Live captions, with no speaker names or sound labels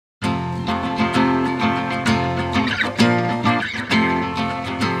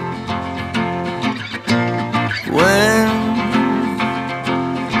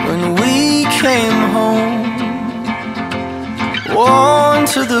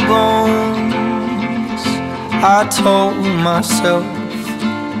to the bones. I told myself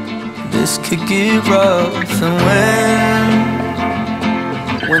this could get rough. And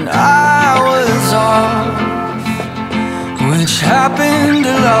when I was off, which happened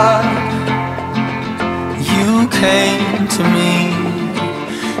a lot, you came to me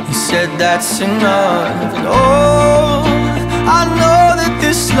and said that's enough. And oh, I know that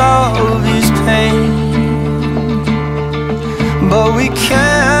this love is pain, but we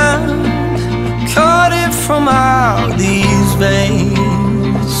can't cut it from out these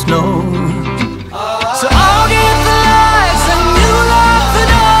veins, no. So I'll get the lights and you lock the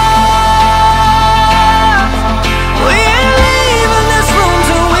door. We ain't leaving this room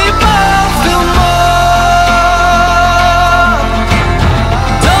till we both feel more.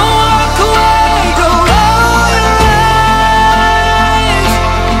 Don't walk away, don't roll your eyes.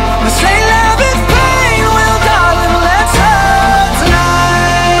 This ain't love, it's pain. Well, darling, let's hurt tonight.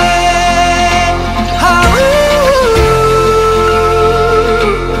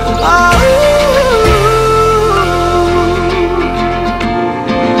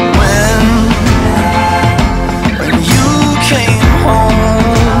 When you came home,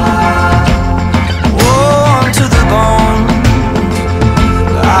 warm to the bone,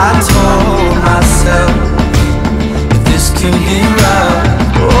 I told myself this could get rough.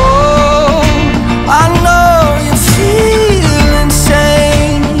 Oh, I know you feel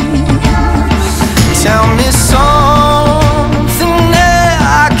insane. Tell me something that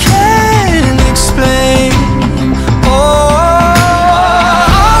I can't explain. Oh,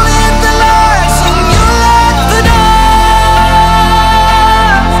 I'll hit the lights and you lock the door.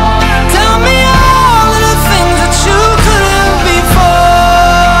 Tell me all of the things that you couldn't before.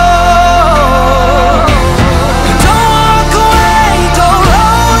 Don't walk away, don't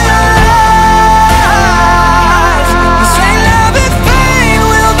roll your eyes. This ain't love, it's pain.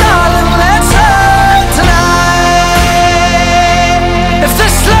 Well, darling, let's hurt tonight. If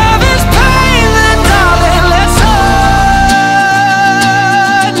this love is pain, then darling, let's hurt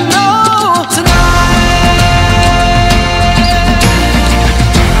no tonight.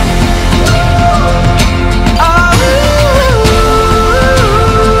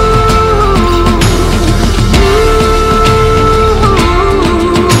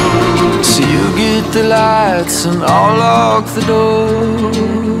 So you get the lights and I'll lock the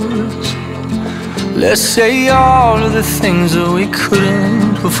doors. Let's say all of the things that we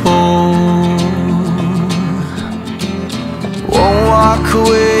couldn't before. Won't walk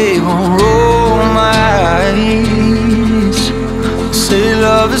away, won't roll my eyes. Say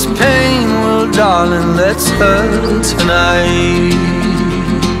love is pain, well darling, let's hurt tonight.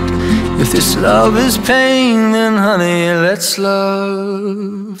 If this love is pain, then honey, let's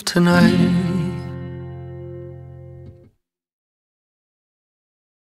love tonight.